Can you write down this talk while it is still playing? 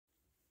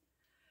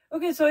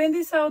Okay, so in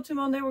this How to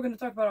Monday, we're going to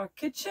talk about our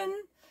kitchen.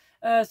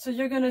 So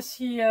you're going to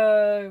see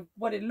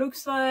what it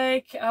looks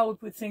like, how we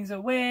put things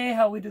away,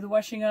 how we do the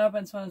washing up,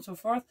 and so on and so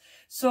forth.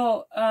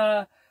 So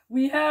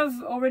we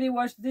have already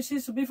washed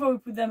dishes. So before we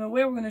put them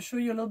away, we're going to show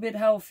you a little bit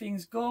how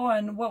things go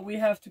and what we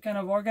have to kind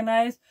of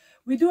organize.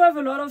 We do have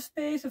a lot of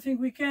space. I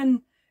think we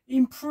can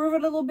improve a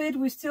little bit.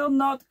 We're still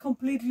not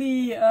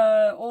completely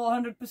all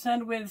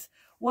 100% with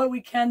what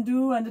we can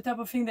do and the type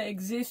of thing that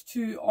exists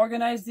to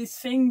organize these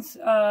things.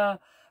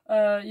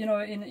 You know,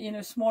 in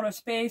a smaller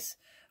space,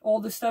 all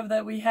the stuff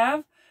that we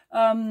have.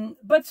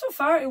 But so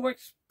far it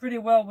works pretty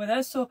well with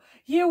us. So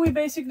here we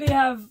basically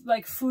have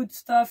like food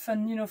stuff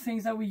and, you know,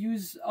 things that we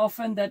use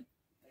often that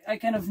I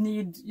kind of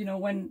need, you know,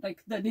 when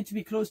like that need to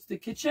be close to the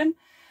kitchen.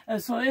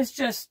 So it's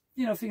just,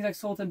 you know, things like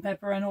salt and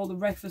pepper and all the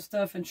breakfast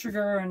stuff and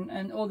sugar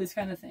and all this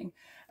kind of thing.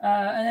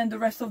 And then the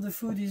rest of the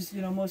food is,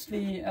 you know,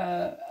 mostly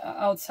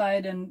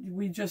outside, and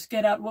we just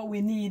get out what we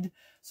need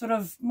sort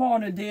of more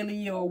on a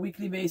daily or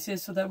weekly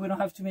basis so that we don't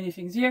have too many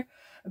things here,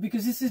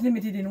 because this is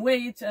limited in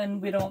weight and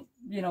we don't,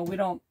 you know, we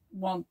don't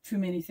want too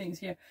many things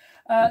here.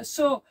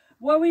 So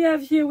what we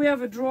have here, we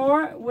have a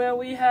drawer where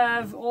we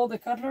have all the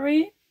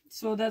cutlery.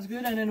 So that's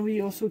good. And then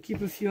we also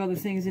keep a few other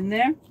things in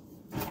there.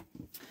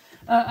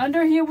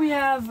 Under here we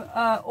have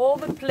all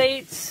the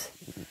plates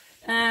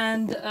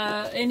and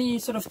any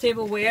sort of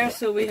tableware.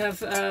 So we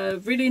have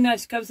really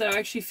nice cups that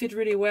actually fit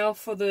really well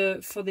for the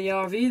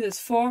RV. There's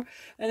 4,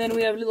 and then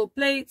we have little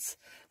plates,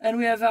 and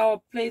we have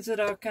our plates that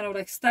are kind of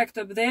like stacked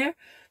up there.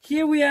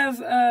 Here we have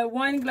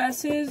wine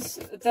glasses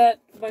that,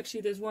 well,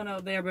 actually there's one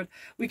out there, but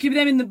we keep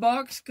them in the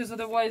box because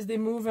otherwise they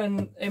move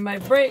and it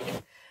might break.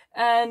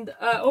 And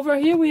over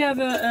here we have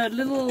a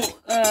little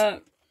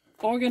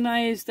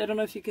organized, I don't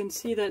know if you can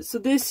see that. So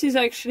this is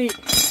actually,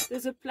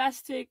 there's a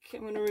plastic, I'm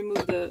going to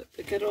remove the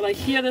kettle. Like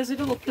here there's a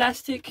little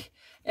plastic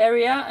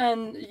area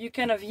and you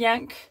kind of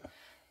yank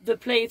the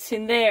plates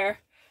in there,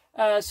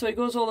 so it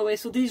goes all the way.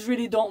 So these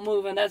really don't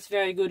move, and that's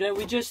very good. And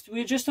we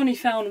just only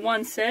found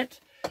one set.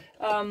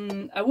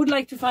 I would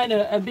like to find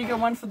a bigger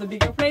one for the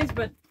bigger plates,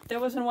 but there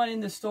wasn't one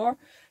in the store.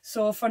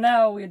 So for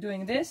now we're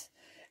doing this.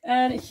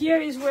 And here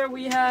is where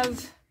we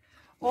have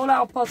all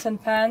our pots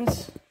and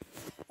pans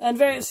and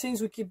various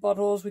things. We keep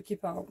bottles, we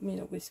keep our, you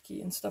know,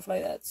 whiskey and stuff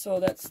like that. So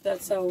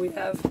that's how we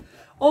have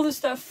all the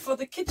stuff for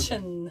the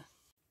kitchen.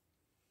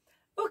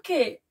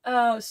 Okay,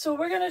 so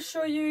we're gonna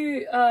show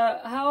you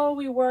how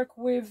we work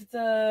with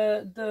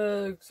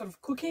the sort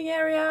of cooking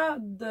area,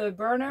 the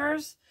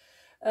burners.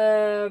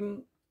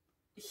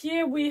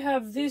 Here we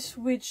have this,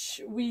 which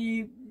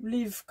we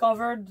leave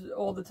covered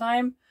all the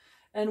time,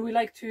 and we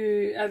like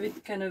to have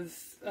it kind of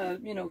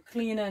you know,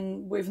 clean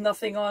and with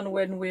nothing on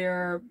when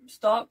we're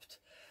stopped.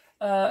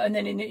 And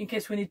then in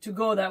case we need to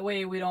go, that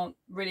way we don't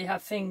really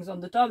have things on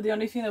the top. The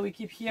only thing that we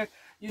keep here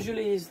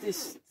usually is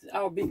this,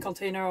 our big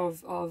container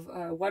of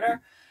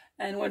water.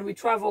 And when we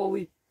travel,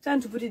 we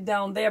tend to put it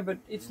down there, but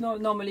it's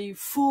not normally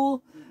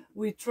full.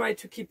 We try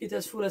to keep it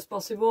as full as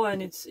possible,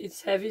 and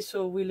it's heavy,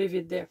 so we leave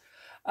it there.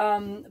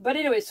 But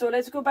anyway, so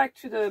let's go back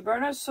to the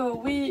burners. So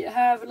we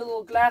have a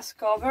little glass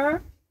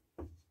cover.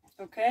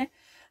 Okay.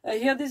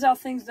 Here, these are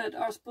things that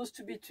are supposed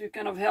to be to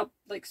kind of help,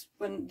 like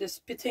when they're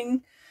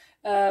spitting.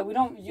 We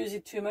don't use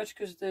it too much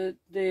because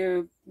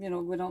they're, you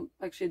know, we don't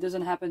actually, it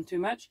doesn't happen too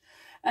much.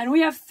 And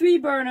we have 3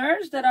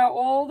 burners that are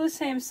all the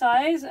same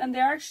size, and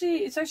they're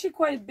actually, it's actually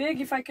quite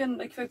big. If I can,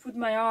 like, if I put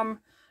my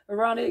arm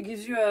around it, it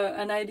gives you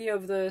an idea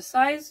of the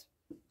size.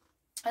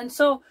 And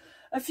so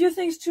a few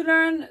things to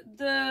learn.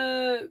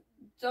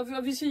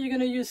 Obviously you're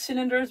going to use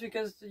cylinders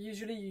because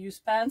usually you use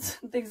pans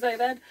and things like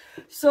that.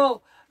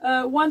 So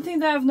one thing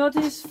that I've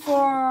noticed,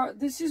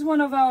 this is one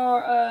of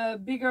our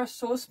bigger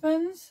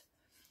saucepans.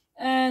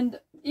 And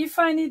if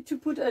I need to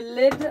put a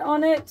lid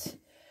on it,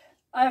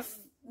 I've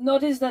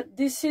noticed that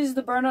this is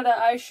the burner that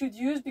I should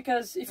use,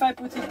 because if I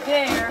put it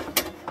there,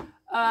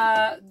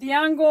 the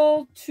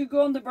angle to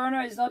go on the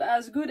burner is not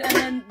as good, and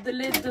then the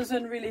lid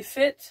doesn't really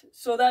fit.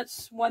 So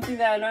that's one thing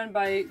that I learned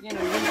by, you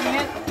know, using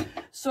it.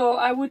 So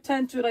I would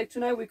tend to, like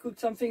tonight we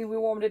cooked something, we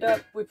warmed it up,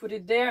 we put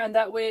it there, and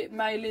that way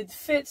my lid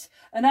fits.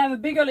 And I have a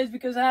bigger lid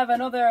because I have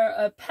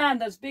another pan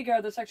that's bigger,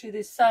 that's actually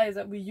this size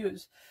that we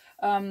use.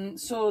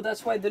 So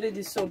that's why the lid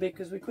is so big,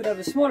 because we could have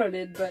a smaller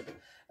lid, but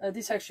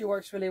this actually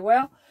works really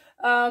well.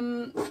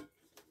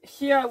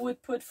 Here I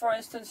would put, for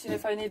instance,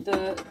 if I need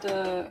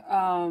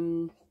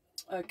the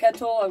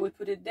kettle, I would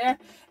put it there,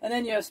 and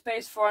then you have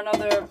space for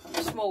another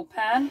small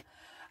pan.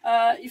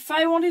 If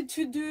I wanted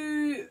to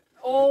do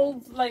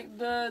all like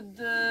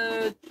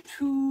the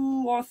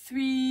 2 or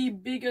 3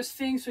 biggest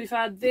things, so if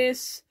I had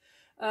this,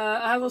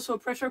 I have also a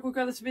pressure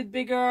cooker that's a bit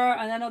bigger,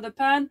 and another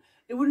pan,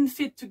 it wouldn't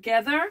fit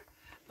together.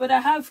 But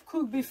I have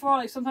cooked before,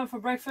 like sometimes for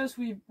breakfast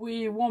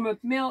we warm up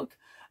milk,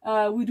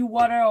 we do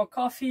water or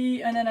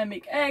coffee, and then I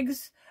make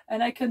eggs,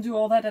 and I can do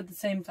all that at the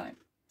same time.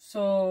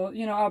 So,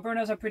 you know, our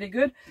burners are pretty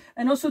good.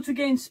 And also to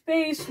gain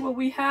space, what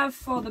we have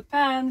for the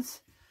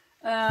pans,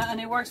 and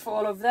it works for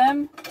all of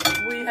them.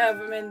 We have,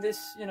 I mean,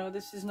 this, you know,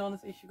 this is known,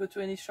 if you go to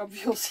any shop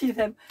you'll see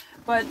them,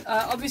 but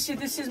obviously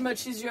this is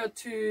much easier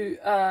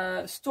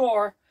to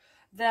store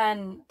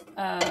than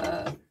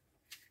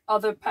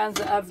other pans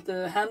that have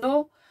the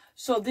handle.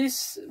 So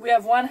this, we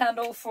have one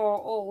handle for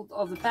all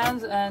of the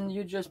pans, and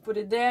you just put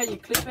it there, you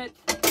clip it,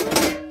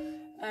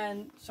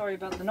 and sorry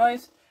about the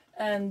noise,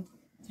 and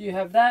you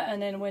have that,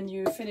 and then when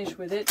you finish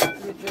with it,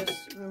 you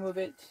just remove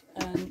it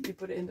and you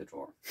put it in the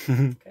drawer.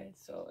 Okay,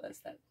 so that's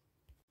that.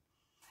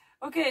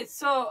 Okay,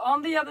 so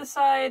on the other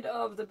side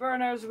of the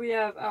burners we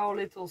have our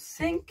little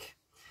sink,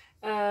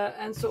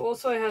 and so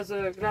also it has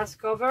a glass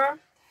cover,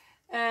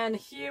 and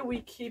here we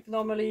keep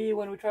normally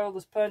when we try all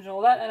the sponge and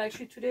all that. And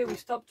actually today we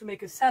stopped to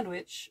make a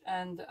sandwich,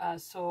 and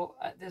so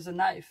there's a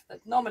knife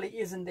that normally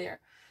isn't there,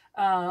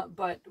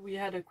 but we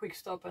had a quick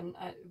stop, and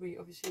we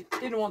obviously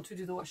didn't want to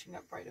do the washing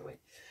up right away.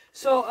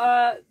 So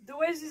the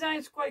way it's designed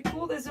is quite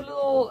cool. There's a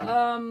little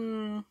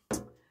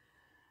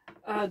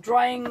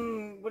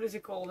drying, what is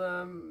it called,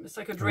 it's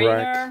like a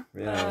drainer,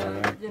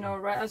 you know,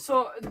 right? And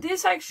so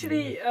this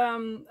actually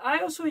I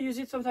also use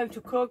it sometimes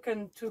to cook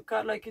and to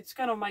cut, like it's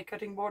kind of my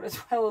cutting board as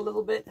well a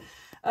little bit,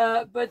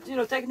 but you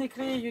know,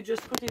 technically you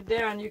just put it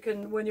there, and you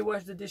can, when you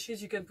wash the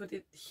dishes, you can put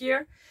it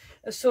here.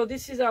 So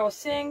this is our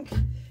sink,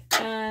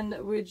 and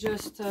we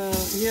just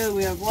here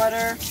we have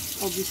water,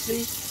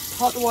 obviously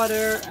hot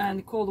water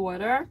and cold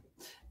water,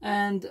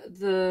 and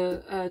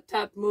the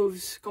tap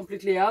moves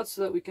completely out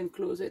so that we can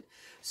close it.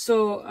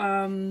 So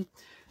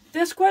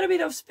there's quite a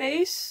bit of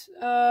space.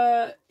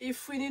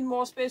 If we need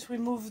more space, we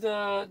move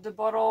the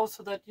bottle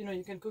so that, you know,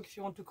 you can cook if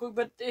you want to cook,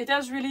 but it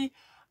does really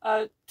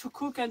to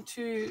cook and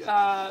to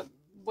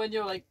when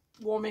you're like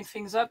warming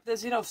things up,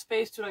 there's enough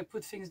space to like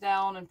put things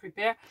down and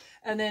prepare,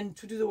 and then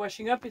to do the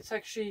washing up, it's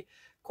actually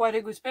quite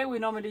a good space. We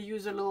normally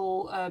use a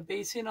little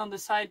basin on the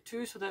side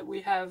too, so that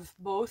we have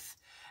both.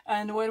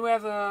 And when we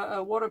have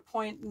a water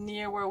point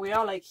near where we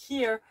are, like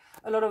here,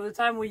 a lot of the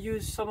time we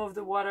use some of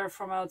the water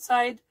from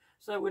outside,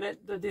 so that we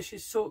let the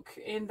dishes soak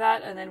in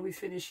that, and then we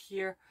finish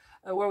here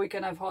where we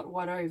can have hot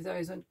water if there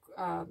isn't,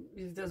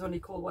 if there's only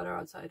cold water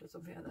outside or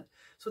something like that.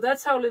 So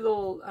that's our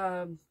little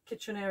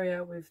kitchen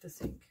area with the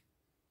sink.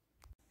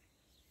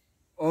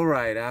 All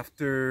right,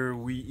 after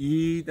we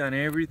eat and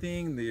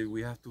everything,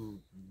 we have to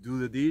do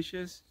the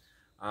dishes.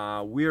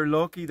 We are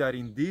lucky that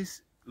in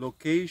this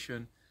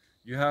location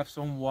you have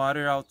some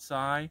water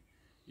outside.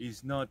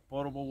 It's not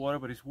potable water,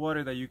 but it's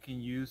water that you can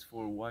use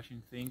for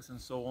washing things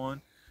and so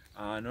on.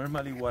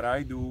 Normally what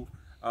I do,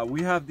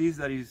 we have this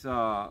that is it's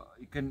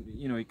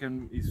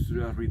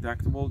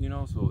retractable, you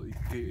know, so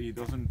it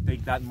doesn't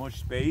take that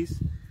much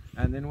space.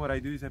 And then what I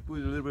do is I put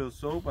a little bit of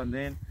soap, and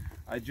then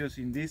I just,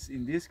 in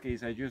this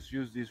case, I just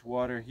use this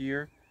water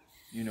here.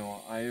 You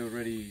know, I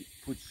already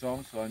put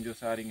some, so I'm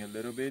just adding a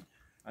little bit,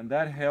 and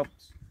that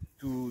helps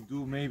to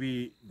do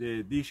maybe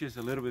the dishes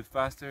a little bit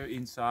faster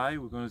inside.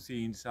 We're going to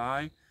see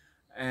inside,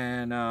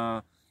 and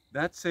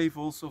that's safe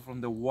also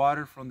from the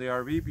water from the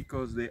RV,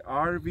 because the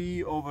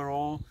RV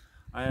overall,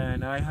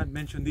 and I had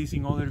mentioned this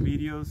in other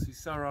videos,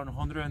 it's around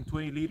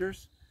 120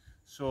 liters.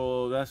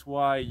 So that's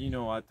why, you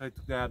know, I try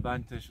to take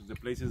advantage of the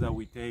places that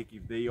we take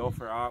if they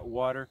offer our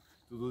water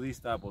to do these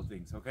type of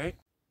things. Okay.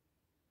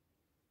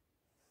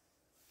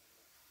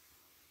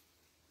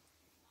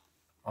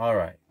 All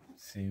right.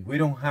 See, we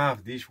don't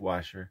have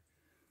dishwasher.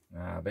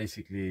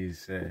 Basically,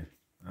 it's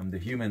I'm the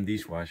human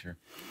dishwasher,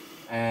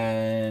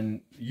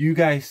 and you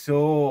guys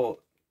saw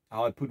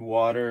how I put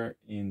water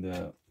in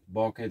the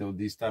bucket, or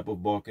this type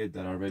of bucket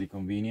that are very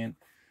convenient.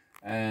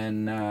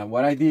 And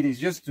what I did is,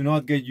 just to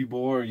not get you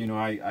bored, you know,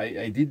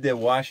 I did the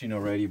washing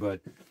already,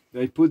 but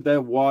I put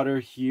that water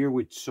here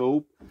with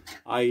soap.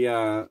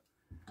 I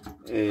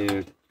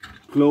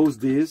close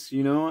this,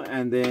 you know,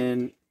 and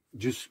then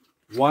just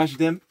wash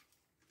them,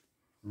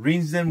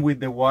 rinse them with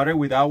the water,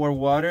 with our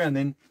water, and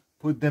then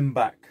put them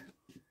back.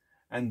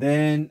 And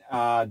then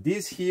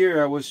this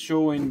here I was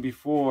showing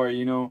before,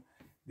 you know,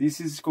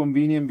 this is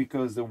convenient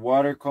because the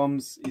water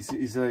comes,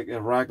 is like a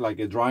rack, like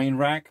a drying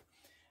rack,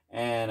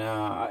 and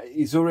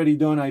it's already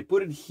done. I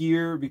put it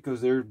here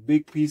because they're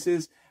big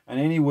pieces, and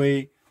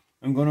anyway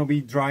I'm gonna be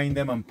drying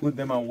them and put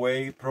them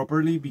away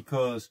properly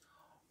because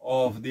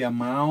of the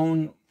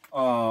amount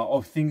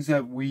of things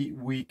that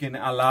we can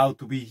allow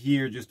to be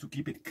here, just to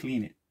keep it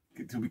clean,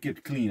 to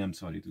keep clean. I'm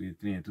sorry,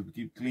 to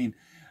keep clean,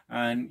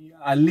 and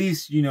at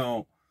least, you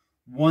know,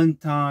 one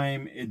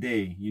time a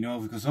day, you know,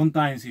 because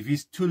sometimes if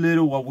it's too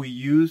little what we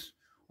use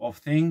of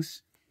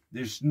things,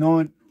 there's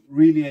not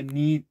really a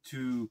need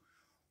to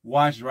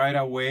wash right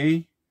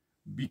away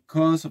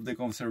because of the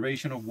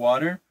conservation of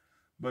water,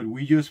 but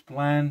we just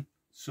plan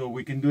so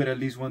we can do it at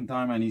least one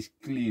time and it's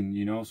clean,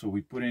 you know. So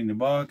we put it in the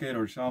bucket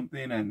or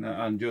something,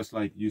 and just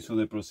like you saw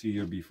the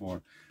procedure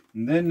before.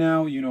 And then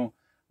now, you know,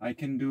 I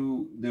can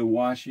do the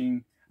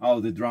washing,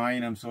 the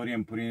drying, I'm sorry,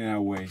 I'm putting it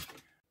away.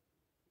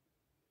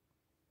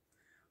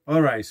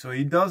 All right, so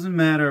it doesn't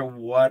matter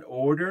what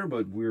order,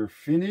 but we're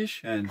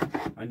finished, and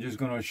I'm just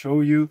gonna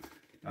show you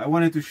I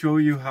wanted to show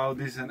you how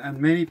this, and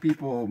many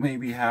people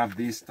maybe have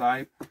this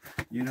type,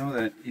 you know,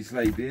 that it's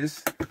like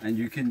this, and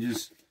you can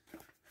just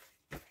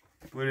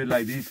put it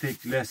like this,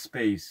 take less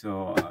space.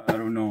 So I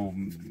don't know,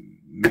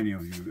 many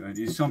of you,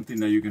 it's something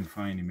that you can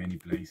find in many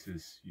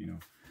places, you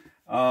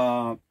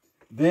know.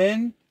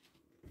 Then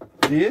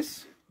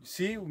this,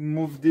 see,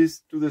 move this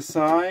to the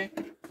side.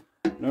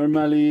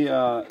 Normally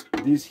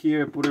this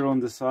here, put it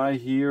on the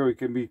side here, it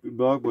can be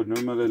blocked, but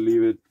normally I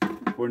leave it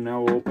for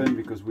now open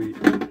because we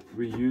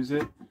reuse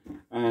it.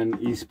 And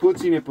it's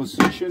put in a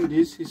position,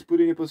 this is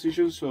put in a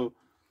position so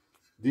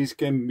this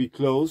can be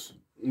closed,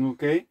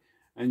 okay?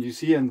 And you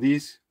see, and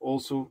this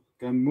also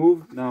can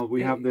move. Now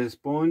we have the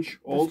sponge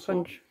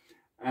also.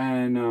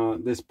 And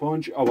the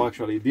sponge, oh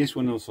actually this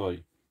one, oh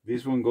sorry,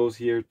 this one goes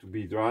here to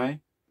be dry.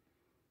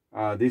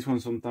 This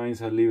one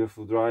sometimes I leave it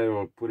for dry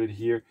or put it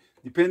here,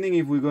 depending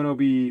if we're gonna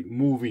be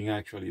moving.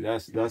 Actually,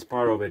 that's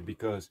part of it,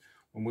 because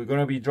when we're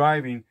gonna be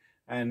driving,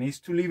 and it's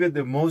to leave it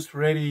the most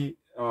ready,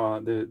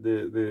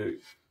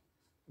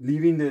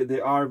 leaving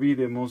the RV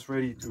the most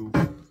ready to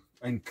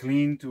and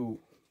clean to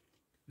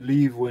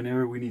leave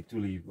whenever we need to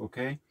leave.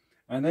 Okay,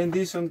 and then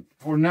this one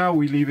for now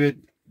we leave it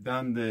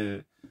down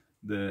the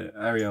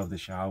area of the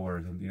shower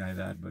or something like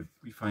that, but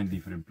we find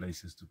different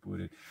places to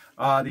put it.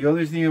 The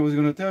other thing I was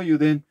gonna tell you,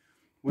 then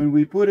when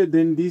we put it,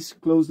 then this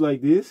closes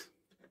like this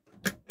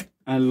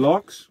and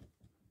locks.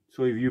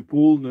 So if you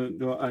pull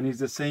and it's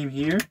the same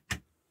here,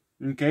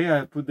 okay,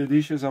 I put the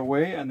dishes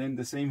away and then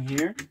the same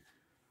here,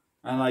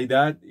 and like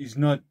that, it's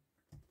not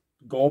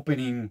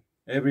opening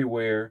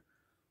everywhere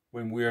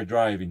when we are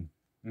driving.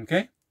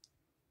 Okay,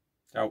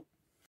 ciao.